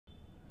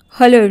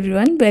Hello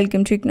everyone,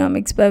 welcome to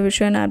economics bye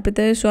Avisha and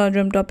आरपिता। सो आज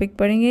हम topic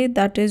पढ़ेंगे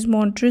that is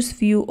मोनेटरिस्ट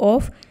view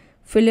of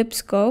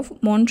Phillips curve.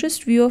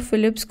 मोनेटरिस्ट view of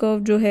Phillips curve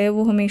जो है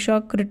वो हमेशा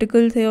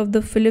क्रिटिकल थे of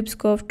the Phillips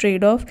curve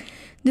trade off,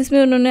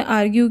 जिसमें उन्होंने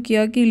आर्ग्यू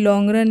किया कि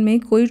लॉन्ग रन में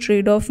कोई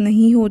ट्रेड ऑफ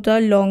नहीं होता।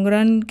 लॉन्ग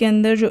रन के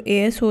अंदर जो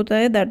एएस होता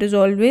है दैट इज़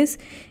ऑलवेज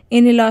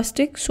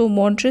इनइलास्टिक। सो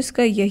मोनेटरिस्ट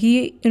का यही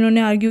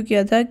इन्होंने आर्ग्यू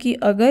किया था कि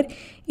अगर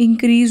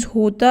इंक्रीज़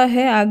होता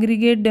है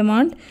एग्रीगेट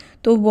डिमांड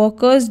तो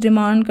वर्कर्स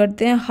डिमांड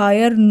करते हैं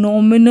हायर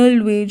नॉमिनल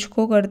वेज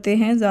को, करते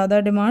हैं ज़्यादा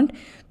डिमांड।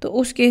 तो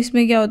उस केस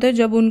में क्या होता है,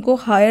 जब उनको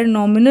हायर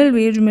नॉमिनल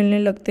वेज मिलने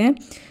लगते हैं,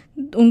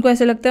 उनको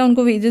ऐसा लगता है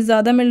उनको वेजेस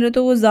ज़्यादा मिल रहे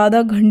तो वो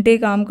ज़्यादा घंटे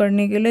काम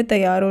करने के लिए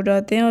तैयार हो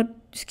जाते हैं और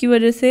इसकी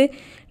वजह से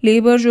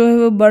लेबर जो है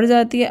वो बढ़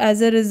जाती है।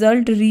 As a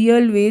result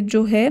real veg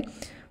जो है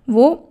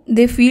वो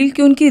दे फील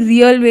कि उनकी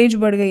रियल वेज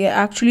बढ़ गई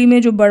है। एक्चुअली में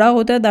जो बड़ा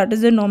होता है that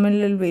is the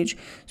nominal veg.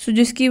 सो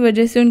जिसकी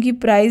वजह से उनकी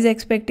प्राइस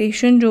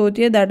एक्सपेक्टेशन जो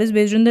होती है that is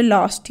based on the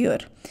last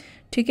year.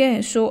 ठीक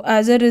है। सो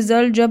एज अ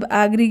रिज़ल्ट जब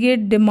एग्रीगेट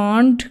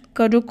डिमांड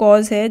का जो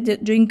कॉज है,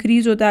 जो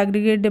इंक्रीज़ होता है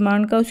एग्रीगेट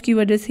डिमांड का, उसकी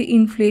वजह से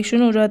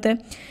इन्फ्लेशन हो जाता है।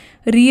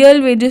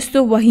 रियल वेजेस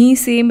तो वहीं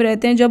सेम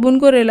रहते हैं। जब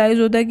उनको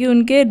रियलाइज़ होता है कि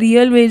उनके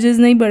रियल वेजेस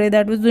नहीं बढ़े,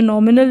 that was the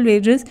nominal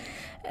wages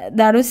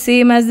that was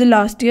same as the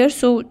last year.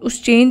 सो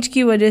उस चेंज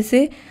की वजह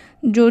से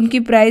जो उनकी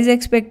प्राइस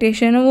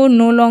एक्सपेक्टेशन है वो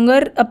नो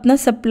लॉन्गर अपना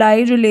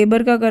सप्लाई जो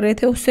लेबर का कर रहे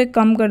थे उससे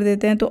कम कर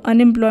देते हैं। तो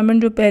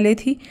अनएम्प्लॉयमेंट जो पहले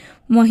थी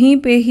वहीं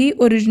पे ही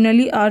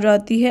ओरिजिनली आ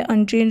जाती है,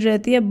 अनचेंज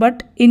रहती है,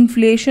 बट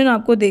इन्फ्लेशन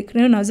आपको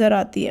देखने में नज़र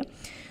आती है।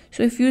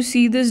 So if you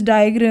see this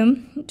diagram,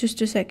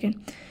 just a second,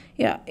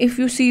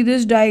 if you see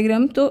this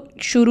diagram, तो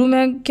शुरू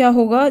में क्या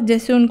होगा,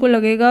 जैसे उनको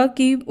लगेगा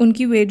कि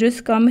उनकी वेजेस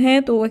कम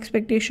हैं तो वो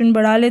एक्सपेक्टेशन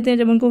बढ़ा लेते हैं।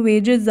 जब उनको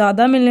वेजेस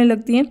ज़्यादा मिलने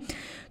लगती हैं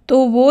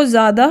तो वो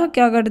ज़्यादा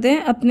क्या करते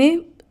हैं, अपने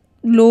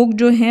लोग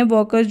जो हैं,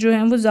 वर्कर्स जो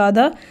हैं, वो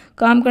ज़्यादा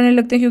काम करने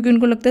लगते हैं क्योंकि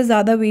उनको लगता है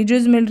ज़्यादा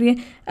वेजेस मिल रही है।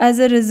 एज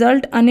अ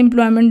रिज़ल्ट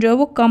अनएम्प्लॉयमेंट जो है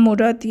वो कम हो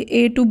जाती है,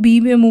 ए टू बी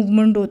में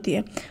मूवमेंट होती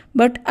है,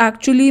 बट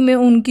एक्चुअली में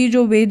उनकी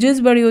जो वेजेस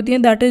बड़ी होती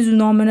हैं that is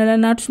nominal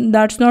and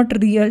that's not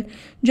real.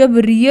 जब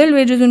रियल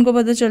वेजेस उनको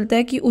पता चलता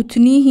है कि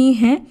उतनी ही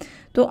हैं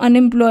तो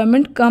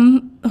अनएम्प्लॉयमेंट कम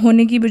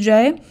होने की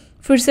बजाय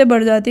फिर से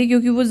बढ़ जाती है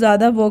क्योंकि वो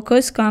ज़्यादा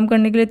वर्कर्स काम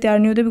करने के लिए तैयार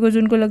नहीं होते, बिकॉज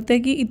उनको लगता है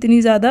कि इतनी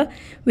ज़्यादा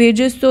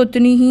वेजेस तो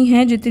उतनी ही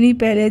हैं जितनी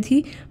पहले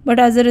थी, but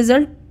as a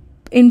result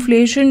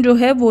inflation जो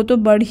है वो तो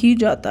बढ़ ही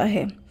जाता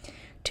है।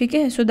 ठीक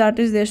है। So that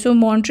is there. सो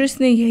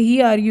मोनेटरिस्ट ने यही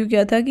आर्ग्यू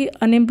किया था कि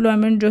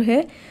अनएम्प्लॉयमेंट जो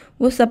है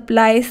वो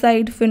सप्लाई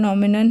साइड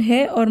फिनोमिनन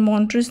है, और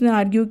मोनेटरिस्ट ने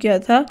आर्ग्यू किया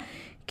था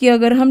कि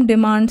अगर हम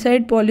डिमांड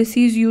साइड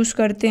पॉलिसीज़ यूज़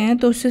करते हैं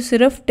तो उससे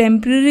सिर्फ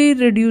टेम्प्रेरी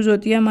रिड्यूस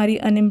होती है हमारी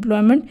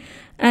unemployment,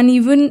 and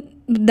even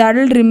that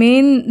will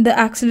remain the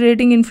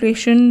accelerating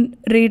inflation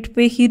rate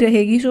पे ही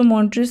रहेगी। सो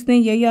मोनेटरिस्ट ने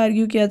यही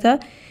आर्ग्यू किया था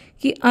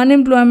कि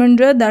अनएम्प्लॉयमेंट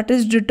जो है that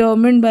is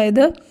determined by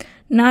the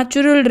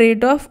natural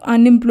rate of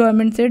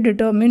unemployment से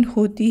डिटर्मिन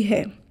होती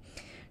है।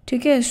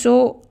 ठीक है।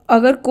 सो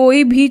अगर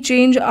कोई भी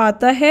चेंज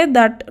आता है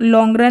दैट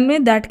लॉन्ग रन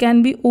में that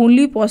can be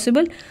only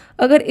possible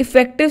अगर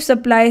इफ़ेक्टिव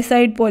सप्लाई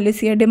साइड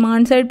पॉलिसी है।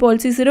 डिमांड साइड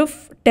पॉलिसी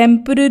सिर्फ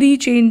टेम्पररी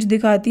चेंज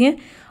दिखाती हैं।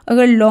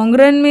 अगर लॉन्ग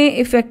रन में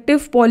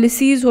इफ़ेक्टिव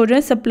पॉलिसीज़ हो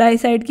जाए, सप्लाई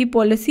साइड की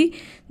पॉलिसी,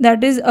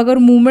 दैट इज़ अगर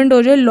मूवमेंट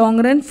हो जाए लॉन्ग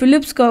रन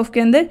फिलिप्स कर्व के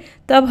अंदर,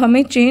 तब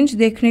हमें चेंज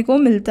देखने को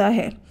मिलता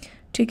है।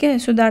 ठीक है।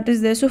 So that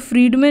is there. So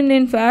Friedman ने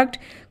इनफैक्ट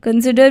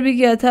कंसिडर भी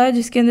किया था,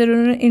 जिसके अंदर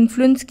उन्होंने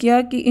इन्फ्लुएंस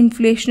किया कि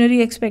इन्फ्लेशनरी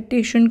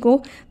एक्सपेक्टेशन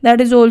को,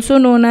 that is also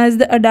known as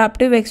the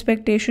adaptive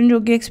expectation, जो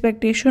कि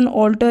एक्सपेक्टेशन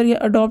ऑल्टर या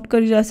अडॉप्ट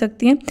करी जा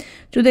सकती हैं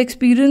टू द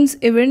एक्सपीरियंस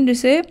इवेंट,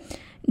 जिसे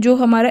जो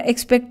हमारा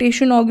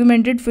एक्सपेक्टेशन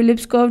ऑगमेंटेड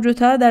फिलिप्स कर्व जो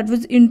था that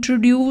was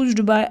introduced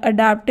by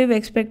adaptive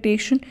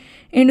expectation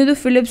into the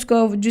Phillips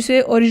curve,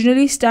 जिसे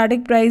ओरिजिनली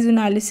स्टैटिक प्राइस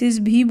एनालिसिस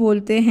भी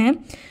बोलते हैं।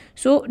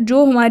 सो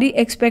जो हमारी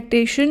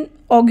एक्सपेक्टेशन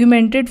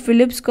ऑगमेंटेड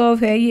फिलिप्स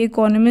कर्व है, ये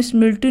इकोनॉमिस्ट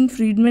मिल्टन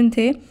फ्रीडमैन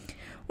थे,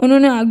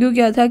 उन्होंने आर्ग्यू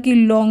किया था कि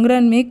लॉन्ग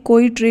रन में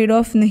कोई ट्रेड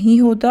ऑफ नहीं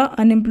होता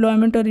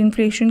अनएम्प्लॉयमेंट और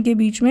इन्फ्लेशन के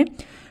बीच में।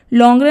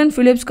 लॉन्ग रन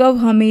फिलिप्स कर्व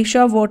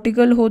हमेशा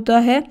वर्टिकल होता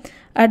है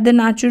at the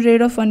natural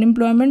rate of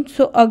unemployment.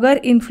 सो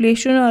अगर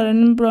इन्फ्लेशन और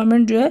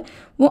अनएम्प्लॉयमेंट जो है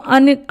वो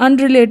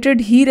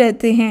अनरिलेटेड ही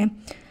रहते हैं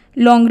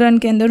लॉन्ग रन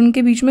के अंदर,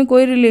 उनके बीच में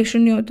कोई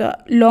रिलेशन नहीं होता।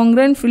 लॉन्ग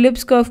रन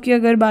फिलिप्स कर्व की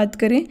अगर बात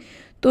करें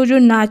तो जो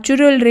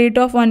natural rate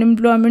of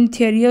unemployment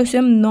theory है उसे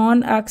हम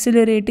non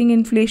accelerating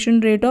inflation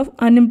rate of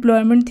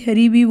unemployment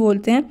theory भी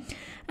बोलते हैं,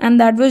 and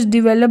that was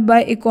developed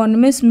by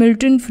economist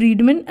Milton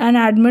Friedman and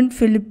Edmund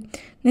Philip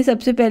ने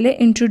सबसे पहले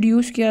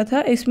इंट्रोड्यूस किया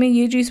था। इसमें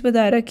ये चीज़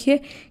बता रखी है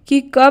कि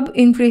कब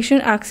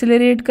इन्फ्लेशन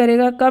एक्सेलरेट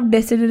करेगा, कब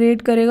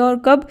डेसेलरेट करेगा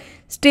और कब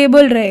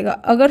स्टेबल रहेगा।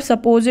 अगर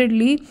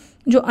सपोजिडली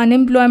जो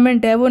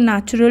अनएम्प्लॉयमेंट है वो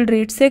नेचुरल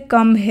रेट से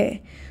कम है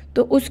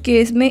तो उस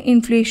केस में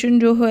इन्फ्लेशन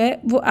जो है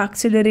वो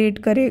एक्सेलरेट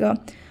करेगा।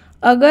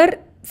 अगर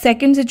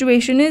सेकेंड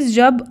सिचुएशन इज़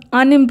जब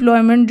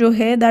अनएम्प्लॉयमेंट जो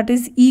है that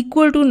is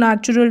equal to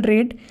natural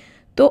rate,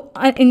 तो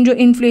जो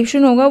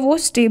इन्फ्लेशन होगा वो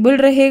स्टेबल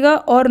रहेगा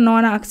और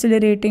नॉन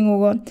एक्सेलरेटिंग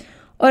होगा।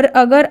 और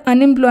अगर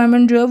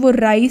अनएम्प्लॉयमेंट जो है वो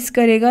राइज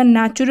करेगा,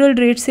 नेचुरल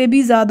रेट से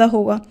भी ज़्यादा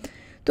होगा,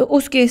 तो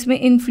उस केस में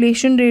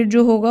इन्फ्लेशन रेट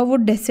जो होगा वो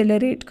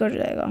डेसेलरेट कर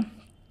जाएगा।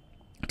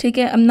 ठीक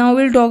है। अब now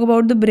will talk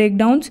about the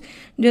breakdowns.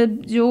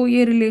 जब जो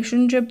ये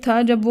रिलेशनशिप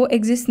था जब वो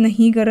एग्जिस्ट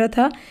नहीं कर रहा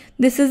था,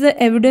 this is the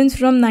evidence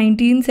from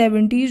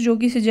 1970s जो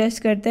कि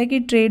सजेस्ट करता है कि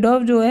ट्रेड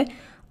ऑफ जो है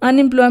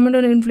अनएम्प्लॉयमेंट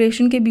और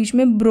इन्फ्लेशन के बीच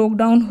में ब्रोक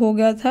डाउन हो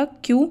गया था।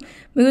 क्यों?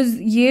 बिकॉज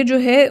ये जो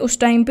है उस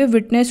टाइम पे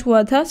विटनेस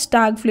हुआ था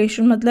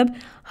स्टैगफ्लेशन, मतलब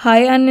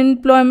हाई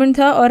अनएम्प्लॉयमेंट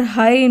था और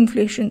हाई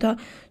इन्फ्लेशन था।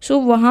 सो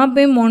वहाँ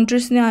पे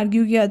मॉन्ट्रिस ने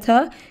आर्ग्यू किया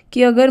था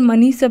कि अगर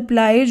मनी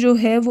सप्लाई जो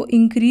है वो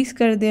इंक्रीज़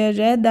कर दिया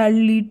जाए, that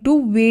lead two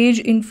ways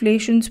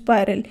inflation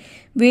spiral.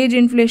 Veg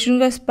inflation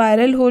का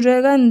स्पायरल हो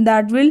जाएगा and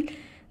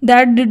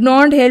that did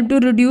not help to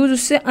reduce,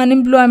 उससे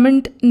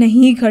अनएम्प्लॉयमेंट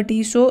नहीं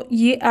घटी। सो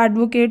ये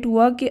एडवोकेट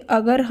हुआ कि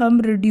अगर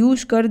हम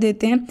रिड्यूस कर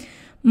देते हैं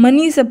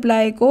मनी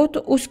सप्लाई को तो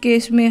उस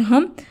केस में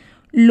हम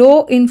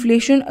लो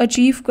इन्फ्लेशन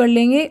अचीव कर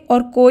लेंगे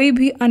और कोई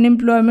भी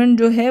अनएम्प्लॉयमेंट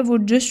जो है वो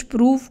जस्ट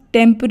प्रूफ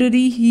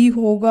टेम्पररी ही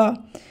होगा।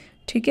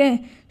 ठीक है।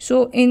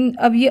 सो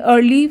अब ये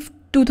अर्ली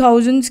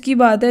 2000s की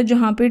बात है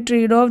जहाँ पे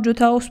ट्रेड ऑफ जो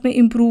था उसमें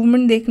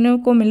इम्प्रूवमेंट देखने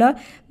को मिला।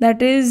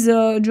 दैट इज़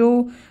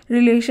जो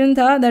रिलेशन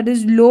था दैट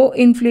इज़ लो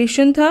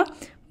इन्फ्लेशन था,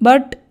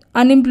 बट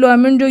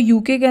अनएम्प्लॉयमेंट जो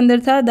यूके के अंदर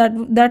था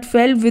that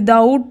fell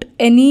without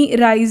any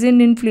rise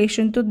in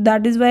inflation. तो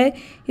दैट इज़ वाई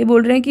ये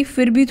बोल रहे हैं कि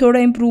फिर भी थोड़ा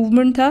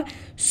इम्प्रूवमेंट था।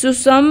 सो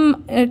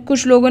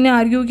कुछ लोगों ने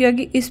आर्ग्यू किया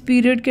कि इस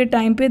पीरियड के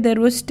टाइम पे there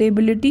was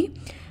stability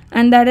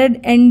and that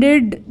had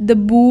ended the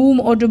boom,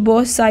 और जो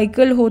बहुत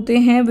साइकिल होते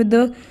हैं with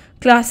the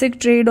classic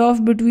trade off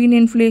between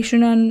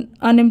inflation and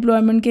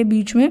unemployment के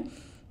बीच में।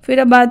 फिर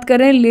अब बात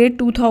करें लेट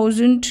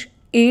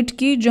 2008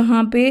 की,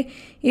 जहाँ पे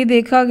ये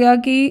देखा गया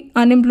कि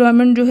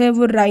अनएम्प्लॉयमेंट जो है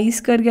वो राइज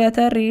कर गया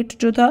था, रेट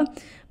जो था,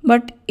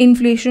 बट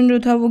इन्फ्लेशन जो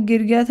था वो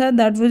गिर गया था।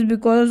 That was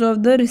because of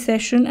the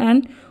recession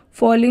and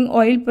falling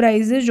oil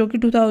prizes, जो कि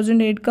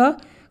 2008 का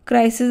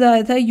क्राइसिस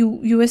आया था,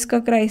 यूएस का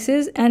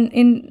crisis. And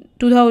in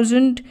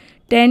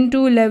 2010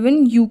 to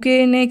 11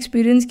 UK ने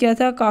एक्सपीरियंस किया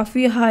था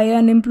काफ़ी हाई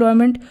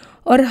अनएम्प्लॉयमेंट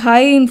और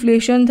हाई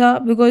इन्फ्लेशन था,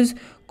 because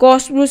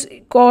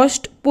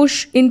cost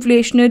push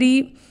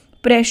inflationary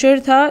pressure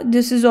था।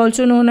 This is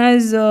also known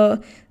as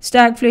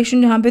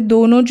stagflation, जहाँ पे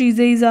दोनों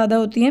चीज़ें ही ज़्यादा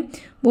होती हैं,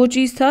 वो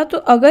चीज़ था। तो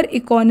अगर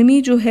इकोनॉमी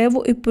जो है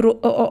वो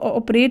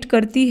ऑपरेट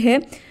करती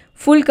है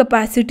फुल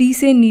कैपेसिटी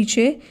से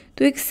नीचे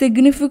तो एक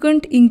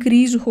सिग्निफिकेंट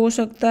इंक्रीज हो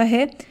सकता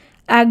है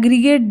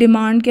एग्रीगेट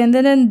डिमांड के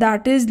अंदर, and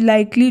that is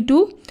likely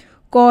to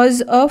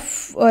cause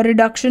of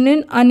reduction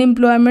in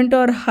unemployment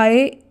और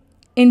हाई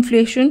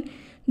इन्फ्लेशन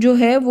जो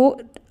है वो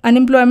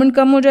अनएम्प्लॉयमेंट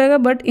कम हो जाएगा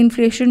बट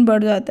इन्फ्लेशन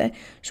बढ़ जाता है।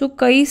 सो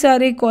कई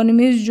सारे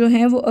इकोनॉमिस्ट जो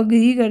हैं वो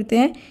अग्री करते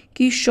हैं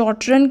कि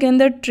शॉर्ट रन के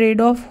अंदर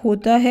ट्रेड ऑफ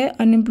होता है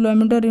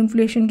अनएम्प्लॉयमेंट और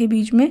इन्फ्लेशन के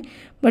बीच में,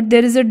 but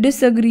there is a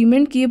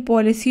disagreement कि ये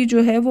पॉलिसी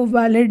जो है वो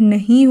वैलिड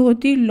नहीं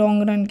होती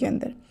लॉन्ग रन के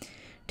अंदर।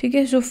 ठीक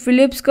है। सो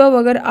फिलिप्स कर्व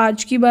अगर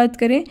आज की बात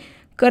करें,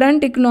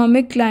 करंट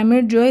इकोनॉमिक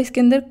क्लाइमेट जो है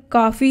इसके अंदर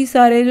काफ़ी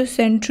सारे जो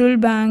सेंट्रल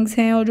बैंक्स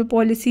हैं और जो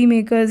पॉलिसी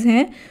मेकर्स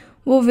हैं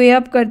वो वे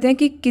अप करते हैं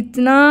कि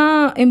कितना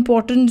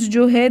इम्पोर्टेंस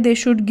जो है they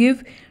should give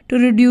to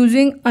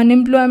reducing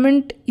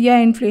unemployment या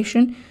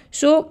inflation.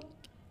 So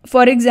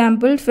for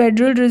example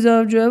federal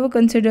reserve जो है वो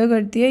कंसिडर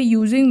करती है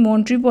यूजिंग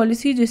मॉनेटरी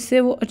पॉलिसी जिससे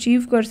वो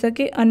अचीव कर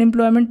सके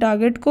अनएम्प्लॉयमेंट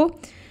टारगेट को,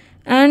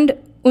 एंड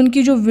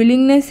उनकी जो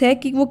विलिंगनेस है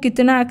कि वो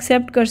कितना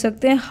एक्सेप्ट कर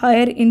सकते हैं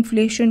हायर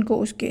इन्फ्लेशन को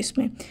उस केस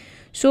में।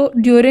 सो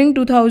ड्यूरिंग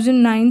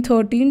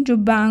 2009-13 जो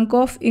बैंक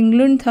ऑफ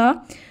इंग्लैंड था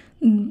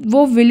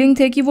वो विलिंग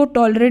थे कि वो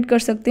टॉलरेट कर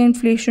सकते हैं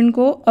इन्फ्लेशन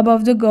को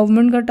अबव द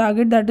गवर्नमेंट का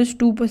टारगेट दैट इज़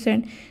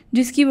 2%,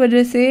 जिसकी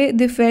वजह से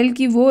दे फेल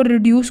कि वो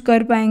रिड्यूस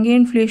कर पाएंगे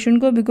इन्फ्लेशन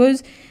को,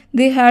 because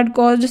they had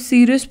caused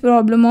serious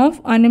problem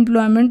of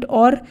unemployment,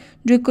 और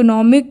जो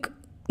इकोनॉमिक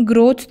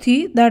ग्रोथ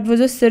थी that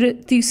was a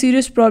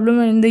serious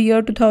problem in the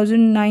year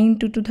 2009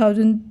 to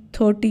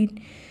 2013।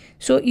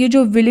 सो ये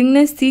जो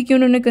विलिंगनेस थी कि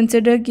उन्होंने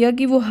कंसिडर किया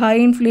कि वो हाई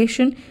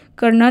इन्फ्लेशन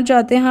करना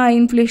चाहते हैं, हाई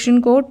इन्फ्लेशन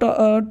को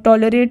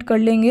टॉलरेट कर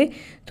लेंगे,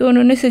 तो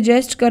उन्होंने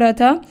सजेस्ट करा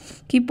था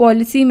कि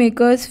पॉलिसी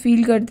मेकर्स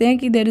फील करते हैं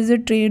कि there is a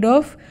trade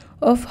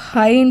off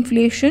high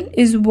inflation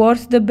is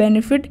worth the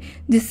benefit,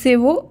 जिससे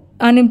वो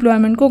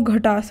अनएम्प्लॉयमेंट को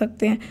घटा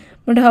सकते हैं।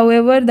 But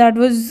however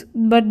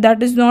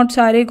that is not,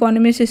 सारे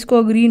इकोनॉमिस्ट इसको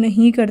अग्री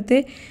नहीं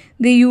करते।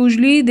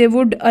 They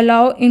would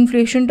allow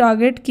inflation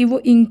target कि वो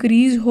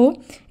इंक्रीज़ हो,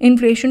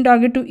 इन्फ्लेशन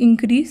टारगेट टू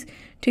इंक्रीज़।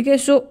 ठीक है।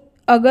 सो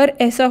अगर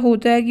ऐसा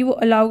होता है कि वो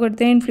अलाउ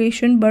करते हैं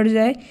इन्फ्लेशन बढ़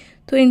जाए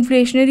तो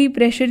इन्फ्लेशनरी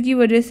प्रेशर की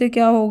वजह से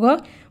क्या होगा,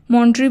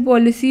 मॉनेटरी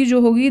पॉलिसी जो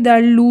होगी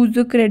दैट लूज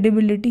द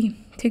क्रेडिबिलिटी।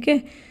 ठीक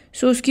है।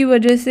 सो उसकी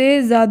वजह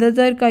से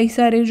ज़्यादातर कई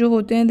सारे जो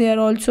होते हैं they are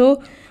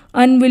also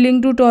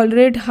unwilling to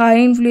tolerate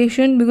high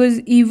inflation,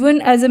 because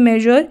even as a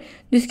major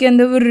जिसके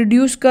अंदर वो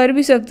रिड्यूस कर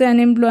भी सकते हैं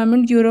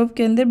अनएम्प्लॉयमेंट यूरोप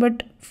के अंदर,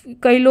 बट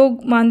कई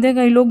लोग मानते हैं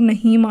कई लोग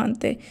नहीं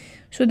मानते।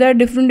 So that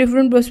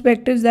different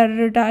perspectives that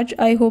are attach.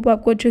 I hope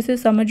आपको अच्छे से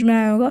समझ में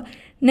आया होगा।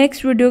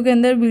 नेक्स्ट वीडियो के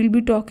अंदर we'll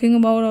be talking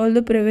about all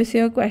the previous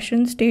year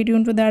question. Stay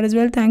tuned for that as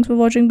well. Thanks for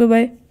watching. Bye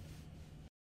bye.